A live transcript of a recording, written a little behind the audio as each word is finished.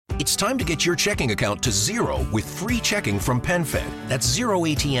It's time to get your checking account to zero with free checking from PenFed. That's zero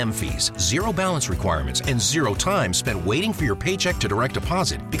ATM fees, zero balance requirements, and zero time spent waiting for your paycheck to direct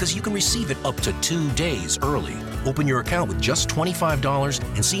deposit because you can receive it up to 2 days early. Open your account with just $25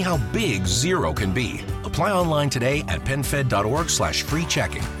 and see how big zero can be. Apply online today at PenFed.org/free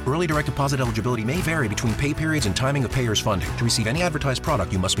checking. Early direct deposit eligibility may vary between pay periods and timing of payers' funding. To receive any advertised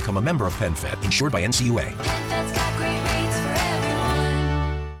product, you must become a member of PenFed, insured by NCUA. PenFed's got great rates for everyone.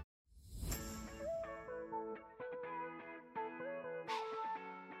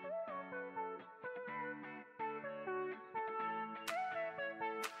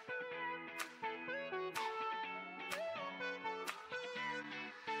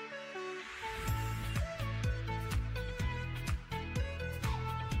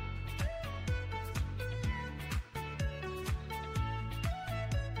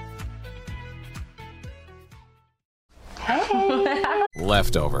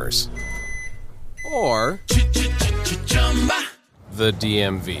 Leftovers. Or the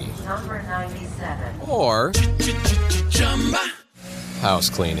DMV. Number 97. Or house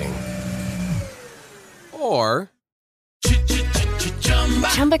cleaning. Or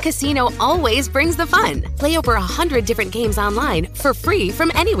Chumba Casino always brings the fun. Play over 100 different games online for free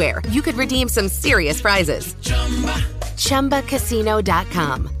from anywhere. You could redeem some serious prizes.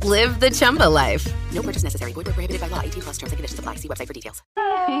 ChumbaCasino.com. Live the Chumba life. No purchase necessary. Void where prohibited by law. 18+ terms and conditions apply. See website for details.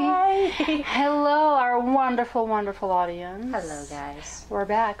 Hello, our wonderful, wonderful audience. Hello, guys. We're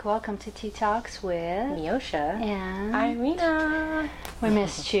back. Welcome to Tea Talks with Miosha and Irina. We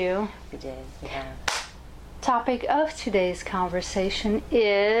missed you. We did, yeah. Topic of today's conversation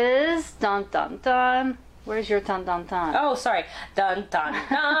is dun dun dun. Where's your dun dun dun? Oh, sorry. Dun dun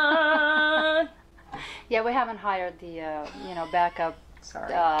dun. Yeah, we haven't hired the backup.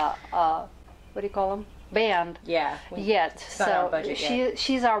 Sorry. What do you call them? Band. Yeah. Yet. It's not our budget yet.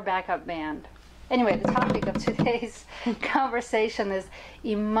 She's our backup band. Anyway, the topic of today's conversation is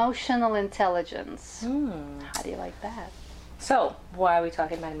emotional intelligence. How do you like that? So, why are we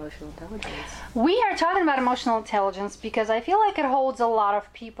talking about emotional intelligence? We are talking about emotional intelligence because I feel like it holds a lot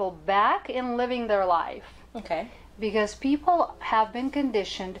of people back in living their life. Okay. Because people have been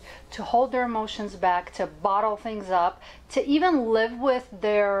conditioned to hold their emotions back, to bottle things up, to even live with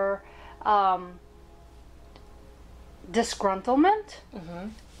their disgruntlement,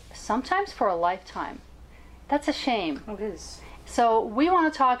 sometimes for a lifetime. That's a shame. It is. So we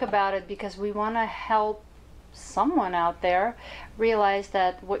want to talk about it because we want to help someone out there realize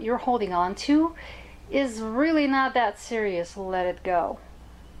that what you're holding on to is really not that serious. Let it go.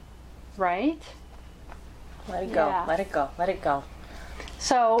 Right? Let it go. Yeah. Let it go. Let it go.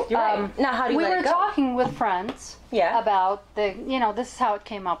 So You're right. Now, how do you we let were it go? talking with friends Yeah. about this is how it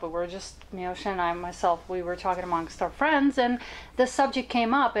came up. We were just, Miosha and I, myself, we were talking amongst our friends, and the subject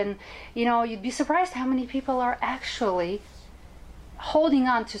came up, and, you'd be surprised how many people are actually holding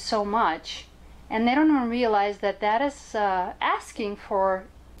on to so much, and they don't even realize that is asking for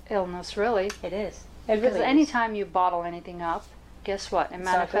illness, really. It is. Because anytime you bottle anything up, guess what? It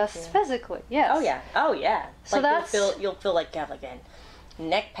manifests physically. Yes. Oh yeah. Oh yeah. So like you'll feel like you have like a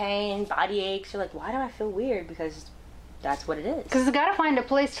neck pain, body aches. You're like, why do I feel weird? Because that's what it is. Because it's got to find a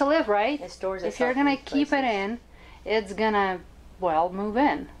place to live, right? It stores if you're gonna keep it in, it's gonna move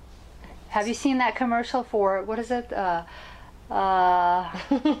in. Have you seen that commercial for what is it?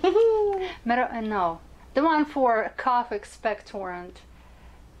 No, the one for cough expectorant.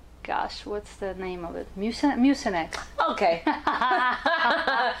 Gosh, what's the name of it? Mucinex. Okay.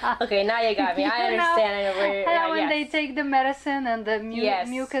 Okay, now you got me. I understand. I know where. When they take the medicine and the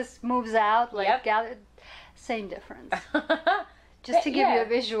mucus moves out, same difference. Just to give you a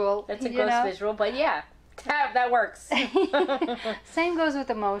visual. That's a gross visual, but yeah, that works. Same goes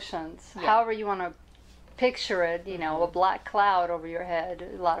with emotions. Yeah. However you want to picture it, a black cloud over your head.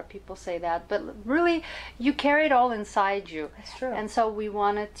 A lot of people say that, but really you carry it all inside you. That's true. And so we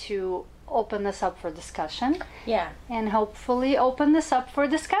wanted to open this up for discussion. Yeah. And hopefully open this up for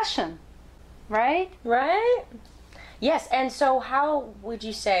discussion. Right? Right? Yes. And so how would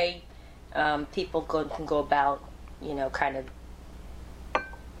you say people can go about, kind of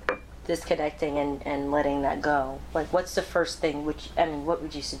disconnecting and letting that go? Like, what's the first thing, what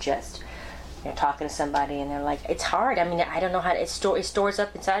would you suggest? You're talking to somebody and they're like, it's hard. I mean, I don't know how it stores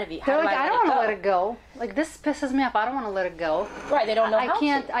up inside of you. They're like, I don't want to let it go. Like, this pisses me off. I don't want to let it go. Right, they don't know how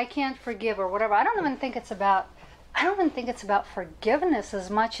to. I can't forgive or whatever. I don't even think it's about forgiveness as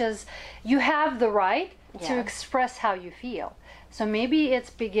much as you have the right to express how you feel. So maybe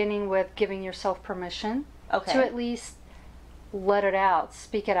it's beginning with giving yourself permission to at least let it out,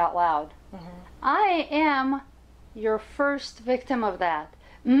 speak it out loud. I am your first victim of that.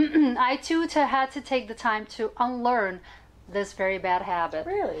 I too had to take the time to unlearn this very bad habit.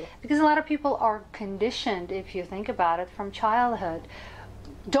 Really? Because a lot of people are conditioned, if you think about it, from childhood.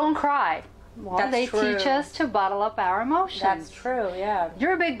 Don't cry. Well, That's they true. teach us to bottle up our emotions. That's true, yeah.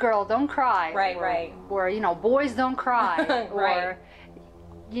 You're a big girl, don't cry. Right, or, right. Or, you know, boys don't cry. Right. Or,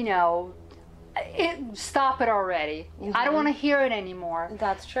 you know, stop it already. I don't want to hear it anymore.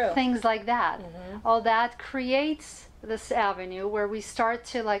 That's true. Things like that. All that creates this avenue where we start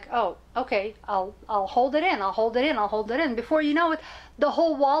to like, oh, okay, I'll hold it in, I'll hold it in, I'll hold it in. Before you know it, the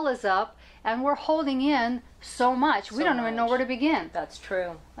whole wall is up and we're holding in so much. We don't even know where to begin. That's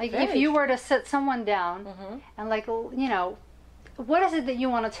true. Like Very if you true. were to sit someone down and like, you know, what is it that you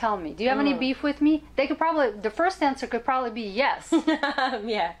want to tell me? Do you have any beef with me? They could probably, the first answer could probably be yes.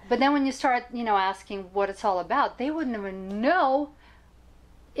 Yeah. But then when you start, you know, asking what it's all about, they wouldn't even know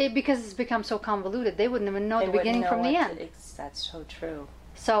it because it's become so convoluted. They wouldn't even know They the wouldn't beginning know from the what end. That's so true.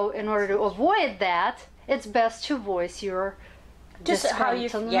 So in order to avoid that, it's best to voice your Just how you.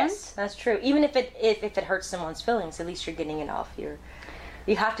 disgruntlement. Yes, that's true. Even if it hurts someone's feelings, at least you're getting it off.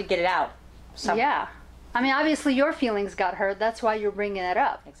 You have to get it out. Yeah. I mean, obviously your feelings got hurt. That's why you're bringing it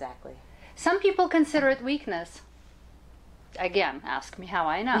up. Exactly. Some people consider it weakness. Again, ask me how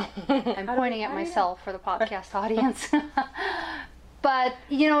I know. I'm pointing at myself for the podcast audience. But,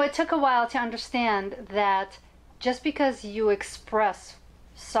 you know, it took a while to understand that just because you express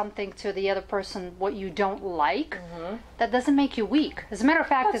something to the other person what you don't like, that doesn't make you weak. As a matter of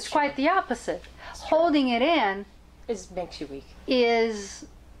fact, That's it's quite the opposite. Holding it in It makes you weak. is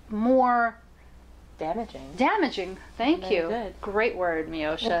more Damaging. Thank Very you. good. Great word,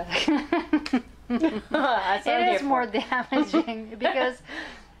 Miosha. That's what I'm It here is for. more damaging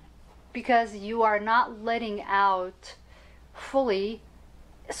because you are not letting out fully,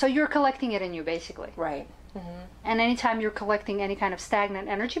 so you're collecting it in you basically. Right. And anytime you're collecting any kind of stagnant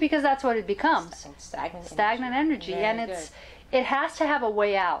energy, because that's what it becomes, stagnant energy, Very and it has to have a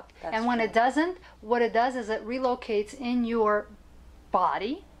way out. That's and when true. it doesn't, what it does is it relocates in your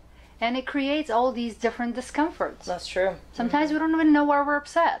body, and it creates all these different discomforts. That's true. Sometimes we don't even know why we're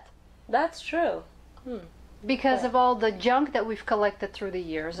upset, That's true. because of all the junk that we've collected through the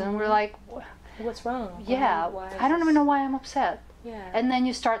years, and we're like, What's wrong? yeah, Why is I don't this- even know why I'm upset. Yeah. And then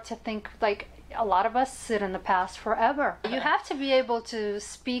you start to think, like, a lot of us sit in the past forever. You have to be able to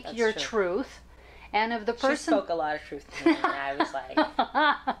speak That's your true. truth, and if the She person spoke a lot of truth to me, and I was like,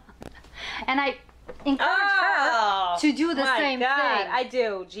 and I encourage oh, her to do the my same God, thing. I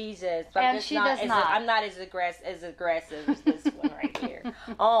do, Jesus. But I'm And just she not does as not. I'm not as aggressive as this one right here.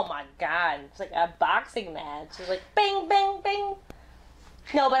 Oh my God, it's like a boxing match. It's like bing, bing, bing.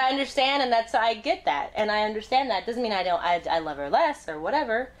 No, but I understand, and I get that, and I understand that. Doesn't mean I love her less or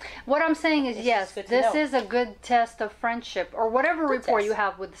whatever. What I'm saying is, It's yes, just good to this know. is a good test of friendship, or whatever rapport test. you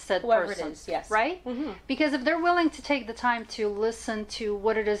have with said Whoever it person. is, yes. Right? Because if they're willing to take the time to listen to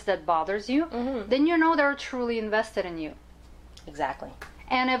what it is that bothers you, then you know they're truly invested in you. Exactly.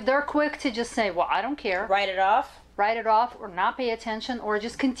 And if they're quick to just say, well, I don't care, Write it off. write it off, or not pay attention, or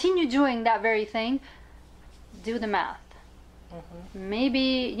just continue doing that very thing, do the math.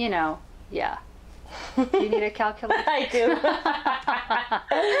 Maybe, you know, yeah. Do you need a calculator? I do.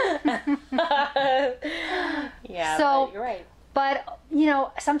 Yeah, So- but you're right. But, you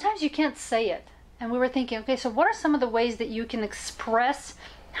know, sometimes you can't say it. And we were thinking, okay, so what are some of the ways that you can express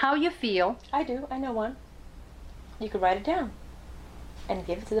how you feel? I do. I know one. You could write it down and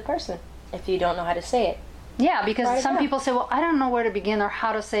give it to the person if you don't know how to say it. Yeah, because Write it some down. people say, well, I don't know where to begin or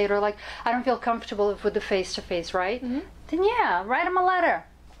how to say it, or like, I don't feel comfortable with the face-to-face, right? Then yeah, write them a letter.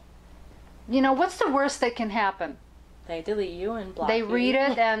 You know, what's the worst that can happen? They delete you and block They you. read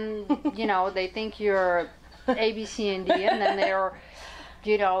it and, you know, they think you're A, B, C, and D, and then they're,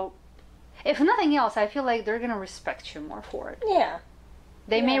 you know, if nothing else, I feel like they're going to respect you more for it. Yeah.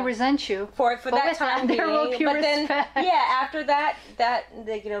 They may Yeah. resent you. For But that with time that, there will being, be but then respect. yeah, after that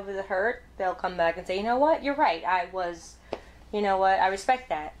they get over the hurt, they'll come back and say, you know what, you're right. You know what, I respect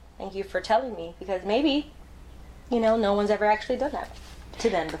that. Thank you for telling me, because maybe, you know, no one's ever actually done that to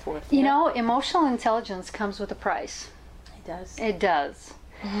them before. You know, emotional intelligence comes with a price. it does. It does.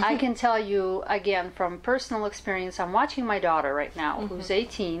 I can tell you, again, from personal experience, I'm watching my daughter right now, who's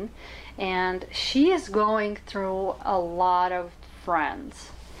 18, and she is going through a lot of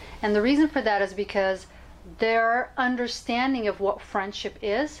friends. And the reason for that is because their understanding of what friendship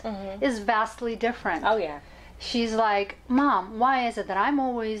is vastly different. Oh yeah. She's like, Mom, why is it that I'm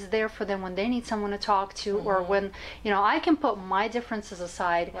always there for them when they need someone to talk to, or when, you know, I can put my differences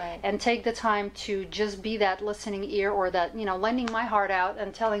aside Right. and take the time to just be that listening ear, or that, you know, lending my heart out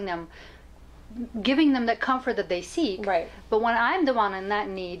and telling them, giving them that comfort that they seek. Right. But when I'm the one in that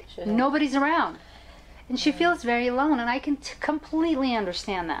need, Sure. nobody's around. And she feels very alone, and I can completely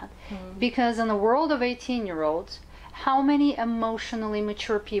understand that. Because in the world of 18-year-olds, how many emotionally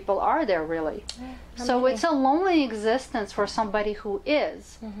mature people are there really? So it's a lonely existence for somebody who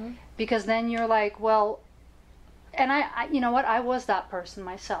is. Because then you're like, well, and I you know what, I was that person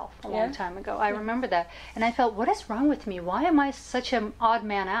myself a long time ago. I remember that. And I felt, what is wrong with me? Why am I such an odd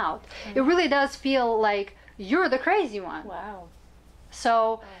man out? It really does feel like you're the crazy one. Wow.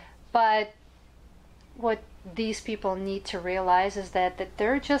 So, but what these people need to realize is that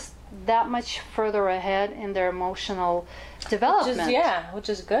they're just that much further ahead in their emotional development. Which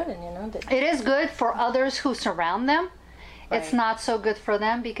is good, and It is good for others who surround them. It's Right. not so good for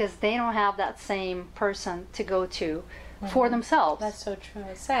them because they don't have that same person to go to for themselves. That's so true.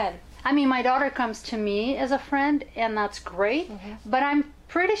 It's sad. I mean, my daughter comes to me as a friend, and that's great, but I'm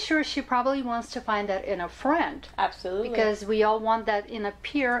pretty sure she probably wants to find that in a friend. Absolutely. Because we all want that in a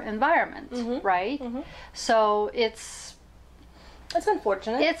peer environment, right? So it's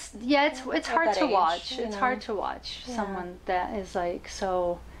unfortunate. it's hard that to age, watch. you It's know. hard to watch someone that is like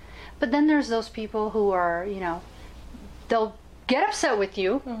so. But then there's those people who are, they'll get upset with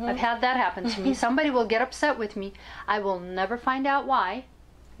you. I've had that happen to me. Somebody will get upset with me. I will never find out why,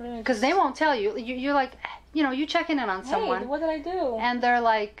 because they won't tell you. You're like, you checking in on someone. Hey, what did I do? And they're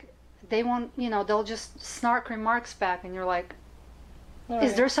like, they won't, they'll just snark remarks back, and you're like,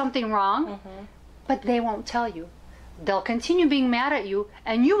 is there something wrong? But they won't tell you. They'll continue being mad at you,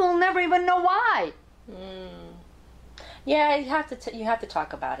 and you will never even know why. Yeah, you have to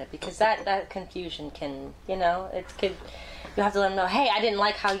talk about it, because that confusion can, you have to let them know, hey, I didn't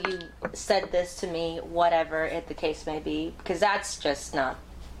like how you said this to me, whatever the case may be, because that's just not.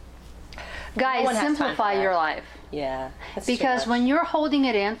 Guys, one has time for simplify that. your life. Yeah. that's Because too when much. you're holding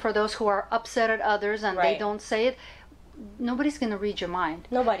it in for those who are upset at others and they Right. don't say it, nobody's going to read your mind.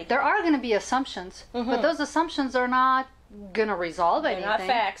 Nobody. There are going to be assumptions, but those assumptions are not going to resolve They're anything. not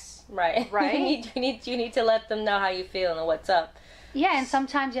facts, right? Right? you need to let them know how you feel and what's up. Yeah, and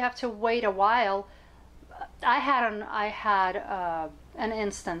sometimes you have to wait a while. I had an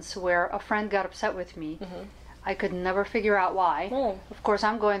instance where a friend got upset with me. I could never figure out why. Really? Of course,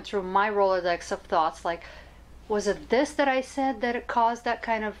 I'm going through my Rolodex of thoughts, like, was it this that I said that it caused that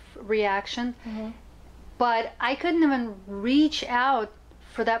kind of reaction? But I couldn't even reach out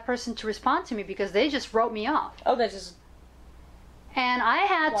for that person to respond to me because they just wrote me off. Oh, they just And I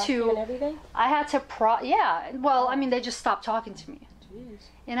had block you and to, everything? they just stopped talking to me. Jeez.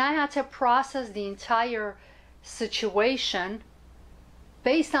 And I had to process the entire situation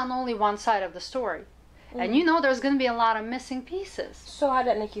based on only one side of the story. And there's going to be a lot of missing pieces. So how did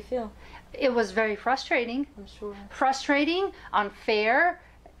that make you feel? It was very frustrating. I'm sure. Frustrating, unfair,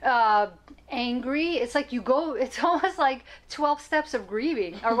 angry. It's like it's almost like 12 steps of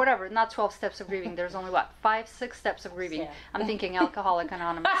grieving or whatever. Not 12 steps of grieving. There's only 6 steps of grieving. Yeah. I'm thinking Alcoholic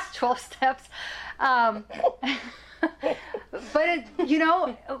Anonymous, 12 steps. But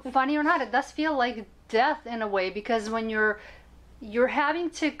funny or not, it does feel like death in a way, because when you're having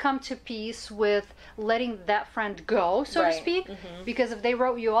to come to peace with letting that friend go, so to Right. speak, because if they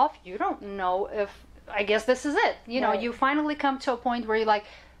wrote you off, you don't know if, I guess this is it. Right. You finally come to a point where you're like,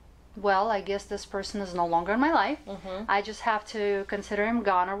 well, I guess this person is no longer in my life. I just have to consider him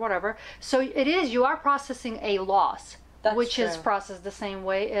gone or whatever. So you are processing a loss, That's which is true. processed the same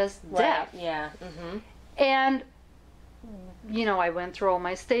way as Right. death. Yeah. And, I went through all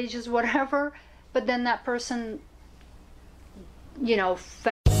my stages, whatever, but then that person,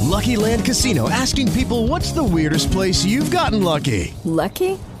 Lucky Land Casino, asking people, what's the weirdest place you've gotten lucky?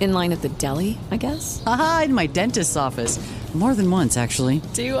 Lucky? In line at the deli, I guess? Aha, in my dentist's office. More than once, actually.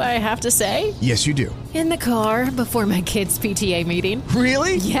 Do I have to say? Yes, you do. In the car before my kids' PTA meeting.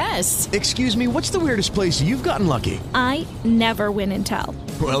 Really? Yes. Excuse me, what's the weirdest place you've gotten lucky? I never win and tell.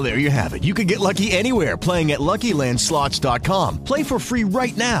 Well, there you have it. You can get lucky anywhere, playing at LuckyLandSlots.com. Play for free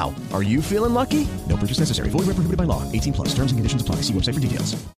right now. Are you feeling lucky? No purchase necessary. Void where prohibited by law. 18+. Terms and conditions apply. See website for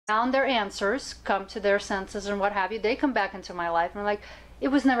details. found their answers, come to their senses and what have you, they come back into my life and I'm like, it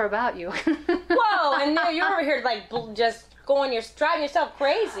was never about you. Whoa, and now you're over here just driving yourself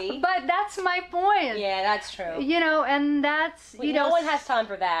crazy. But that's my point. Yeah, that's true. And that's, No one has time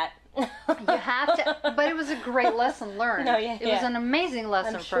for that. you have to, but it was a great lesson learned. It was an amazing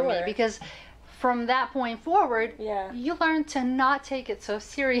lesson for me, because from that point forward, you learn to not take it so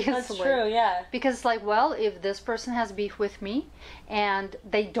seriously. That's true, yeah. Because if this person has beef with me and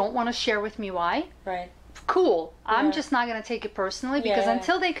they don't want to share with me why, right, cool. I'm Yeah. just not going to take it personally because Yeah.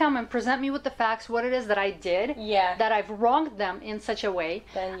 until they come and present me with the facts, what it is that I did, Yeah. that I've wronged them in such a way,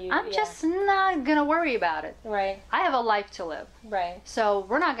 Then you, I'm yeah. just not going to worry about it. Right. I have a life to live. Right. So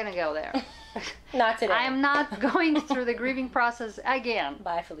we're not going to go there. Not today. I am not going through the grieving process again.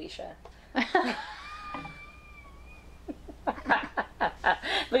 Bye, Felicia.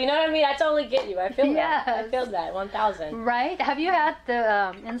 But you know what I mean? I totally get you. I feel that. I Yes. feel that. 1,000. Right? Have you had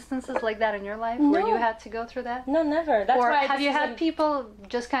the instances like that in your life where you No. had to go through that? No, never. That's Or why have this you had isn't- people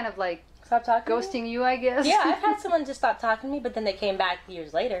just kind of like stop talking? ghosting you, I guess? Yeah, I've had someone just stop talking to me, but then they came back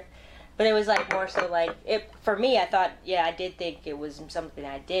years later. But it was like more so like it for me. I thought, yeah, I did think it was something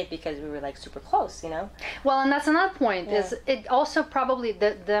I did because we were like super close, you know. Well, and that's another point. Yeah. Is it also probably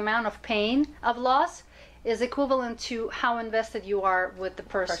the amount of pain of loss is equivalent to how invested you are with the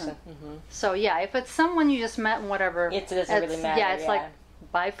person. Mm-hmm. So yeah, if it's someone you just met and whatever, It doesn't really matter, Yeah, it's like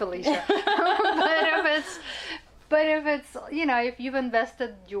bye, Felicia. but if it's you know, if you've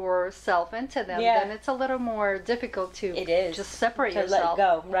invested yourself into them, Yeah. then it's a little more difficult to It is just separate to yourself. let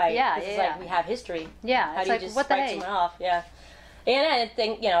it go, right? Yeah, 'Cause yeah. it's like we have history. Yeah, How it's do you like, just what the write hey? someone off? Yeah. And I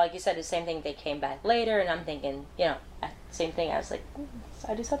think, you know, like you said, the same thing. They came back later, and I'm thinking, you know, same thing. I was like, did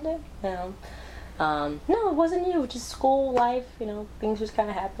I do something? No, it wasn't you. Just school life. You know, things just kind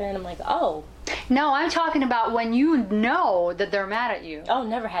of happen. I'm like, oh, No, I'm talking about when you know that they're mad at you. oh,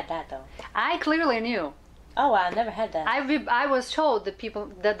 never had that though. I clearly knew. Oh, wow, never had that. I was told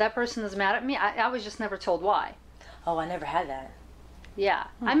that that person is mad at me. I was just never told why. Oh, I never had that. Yeah.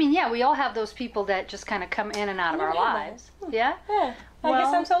 I mean, yeah, we all have those people that just kind of come in and out of our never had lives. Yeah? Yeah. I Well-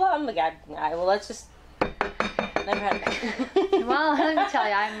 guess I'm so low. I'm like, well, let's just. Never had that. Well, let me tell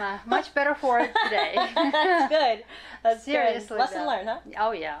you, I'm much better for it today. That's good. That's Seriously. good. Lesson though. learned, huh?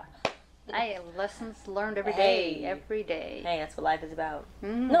 Oh, yeah. Lessons learned every day. Hey. Every day. Hey, that's what life is about.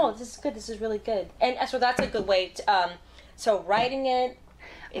 Mhm. No, this is good. This is really good. And so that's a good way to. So writing it.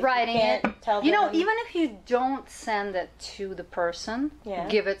 If Writing you can't it. Tell You know, them- even if you don't send it to the person, Yeah.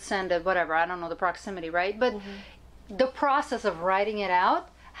 give it, send it, whatever. I don't know the proximity, right? But Mm-hmm. the process of writing it out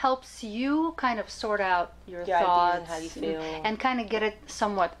helps you kind of sort out your Your ideas thoughts and how you feel. and kind of get it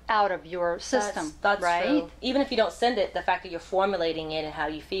somewhat out of your system, That's right? true. Even if you don't send it, the fact that you're formulating it and how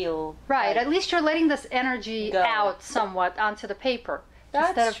you feel. Right. like, At least you're letting this energy Go. out somewhat onto the paper That's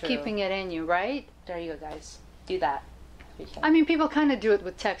instead of true. keeping it in you, right? there you go, guys. Do that. if you can. I mean, people kind of do it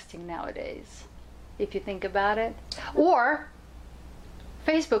with texting nowadays, if you think about it. Or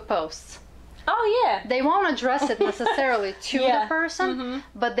Facebook posts. Oh yeah. They won't address it necessarily to Yeah. the person,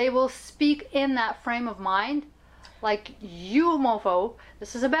 but they will speak in that frame of mind. Like, you mofo,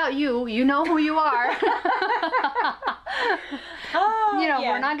 this is about you. You know who you are. Oh, You know,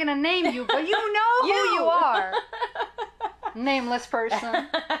 yeah. we're not going to name you, but you know who You. you are. Nameless person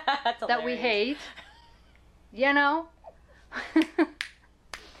That's that we hilarious. hate. You know?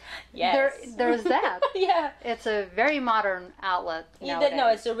 Yes. There's that. Yeah. It's a very modern outlet nowadays. No,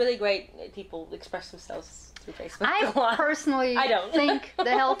 it's a really great. People express themselves through Facebook. I Go on. personally I don't. think the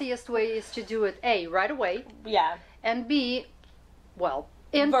healthiest way is to do it A, right away, Yeah. and B, well,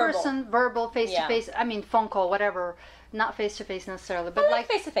 in Verbal. person, verbal, face to Yeah. face. I mean, phone call, whatever. Not face to face necessarily, but like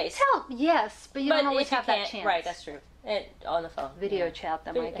face to face. tell, yes, but you don't always if you have that can't- chance. Right, that's true. And on the phone. Video yeah. chat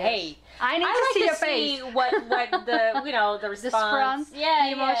them, I guess. Hey, I need to like see your see face. what the the response. response, Yeah,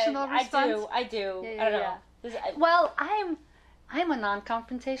 the emotional yeah, response. I do. Yeah, I don't know. yeah. This- Well, I'm a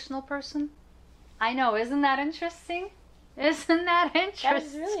non-confrontational person. I know, isn't that interesting? Isn't that interesting? That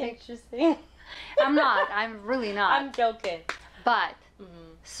is really interesting. I'm not. I'm really not. I'm joking. But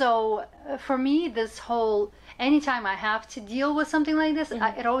so for me, this whole anytime I have to deal with something like this,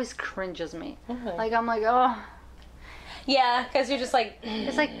 it always cringes me. Like I'm like, oh, Yeah, because you're just like.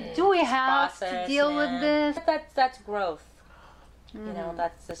 it's like, do we have to process, deal with man. this? That's growth. You know,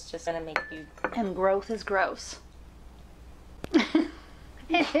 that's just gonna make you. And growth is gross.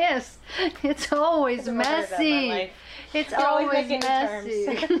 It is. It's always Never heard that in my messy. life. It's You're always always making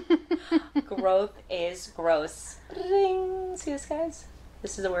messy. Growth is gross. Ring. See this, guys?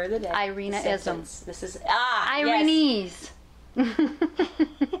 This is the word of the day. Irina-ism. Sentence. This is yes. Irene's.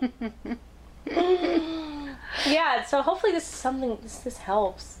 Yeah. So hopefully this is something. This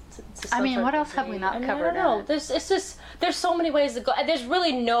helps. to I mean, some what sort else of have we degree. not I mean, covered I don't know. in it? There's so many ways to go. There's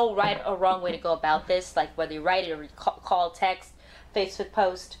really no right or wrong way to go about this. Like whether you write it or you call, text, Facebook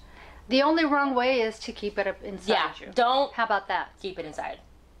post. The only wrong way is to keep it up inside Yeah. you. Don't How about that? keep it inside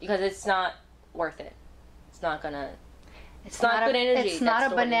because it's not worth it. It's not gonna. It's not good energy It's that's not a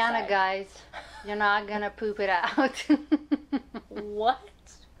stored banana, inside. guys. You're not gonna poop it out. What?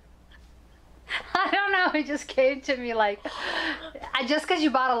 I don't know. It just came to me like, just because you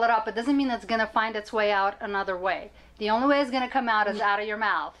bottle it up, it doesn't mean it's going to find its way out another way. The only way it's going to come out is out of your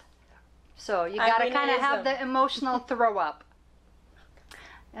mouth. So you got to kind of have the emotional throw up.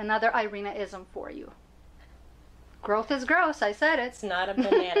 Another Irina-ism for you. Growth is gross. I said it. It's not a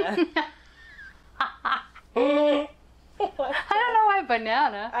banana. I don't know why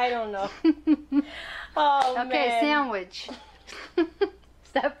banana. I don't know. Oh, okay, man. Sandwich. Is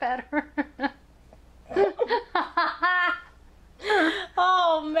that better?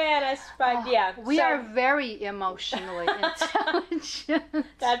 Oh man, yeah. We are very emotionally intelligent.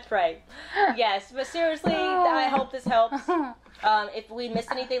 That's right. Yes, but seriously, I hope this helps. If we missed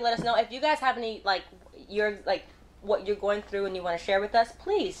anything, let us know. If you guys have any what you're going through and you want to share with us,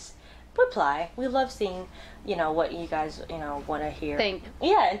 please reply. We love seeing, what you guys, want to hear. Think.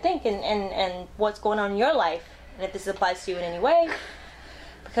 Yeah, and think and what's going on in your life, and if this applies to you in any way.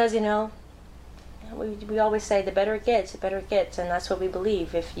 Because, we always say the better it gets, and that's what we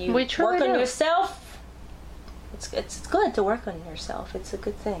believe. If you work on yourself, it's good to work on yourself. It's a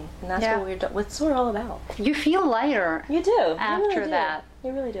good thing, and that's what we're all about. You feel lighter. You do after you really that. Do.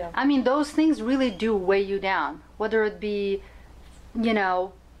 You really do. I mean, those things really do weigh you down, whether it be,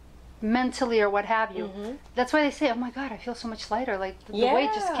 mentally or what have you. Mm-hmm. That's why they say, "Oh my God, I feel so much lighter." Like the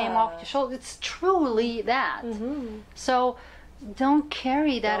weight just came off your shoulder. It's truly that. Mm-hmm. So. Don't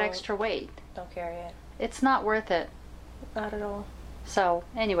carry that extra weight. Don't carry it. It's not worth it. Not at all. So,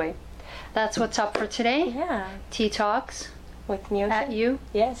 anyway, that's what's up for today. Yeah. Tea Talks. With Neosha. At you.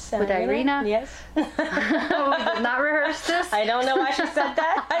 Yes. With Irina. Yes. We did not rehearse this. I don't know why she said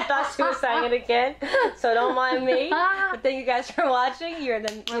that. I thought she was saying it again. So don't mind me. But thank you guys for watching. We're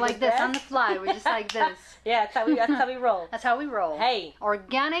like this on the fly. We're just like this. Yeah, that's how we roll. That's how we roll. Hey.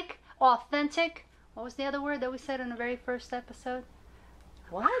 Organic, authentic. What was the other word that we said in the very first episode?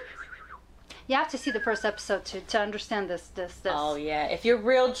 What? You have to see the first episode to understand this. Oh yeah, if you're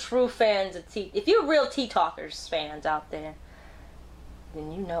real true fans of tea, if you're real Tea Talkers fans out there,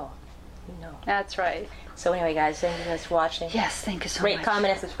 then you know. That's right. So anyway, guys, thank you guys for watching. Yes, thank you so much. Rate,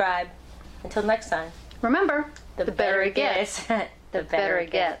 comment, and subscribe. Until next time. Remember, the better it gets, the better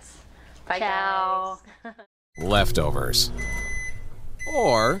it gets. Bye, ciao. Guys. Leftovers.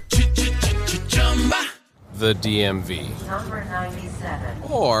 Or the DMV. Number 97.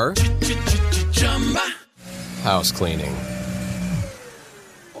 Or house cleaning.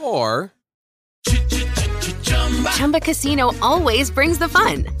 Or Chumba Casino always brings the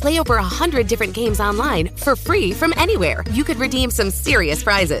fun. Play over 100 different games online for free from anywhere. You could redeem some serious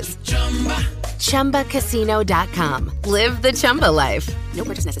prizes. ChumbaCasino.com. Live the Chumba life. No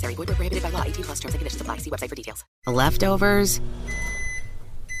purchase necessary. Void where prohibited by law. 18+ terms and conditions apply. See website for details. Leftovers.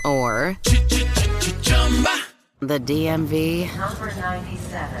 Or the DMV. Number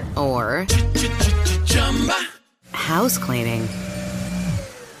 97. Or house cleaning.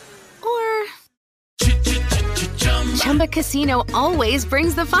 Or Chumba Casino always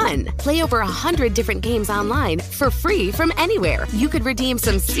brings the fun. Play over 100 different games online for free from anywhere. You could redeem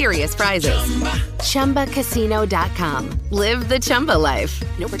some serious prizes. ChumbaCasino.com. Live the Chumba life.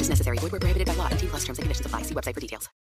 No purchase necessary. Void where prohibited by law. 18+ terms and conditions apply. See website for details.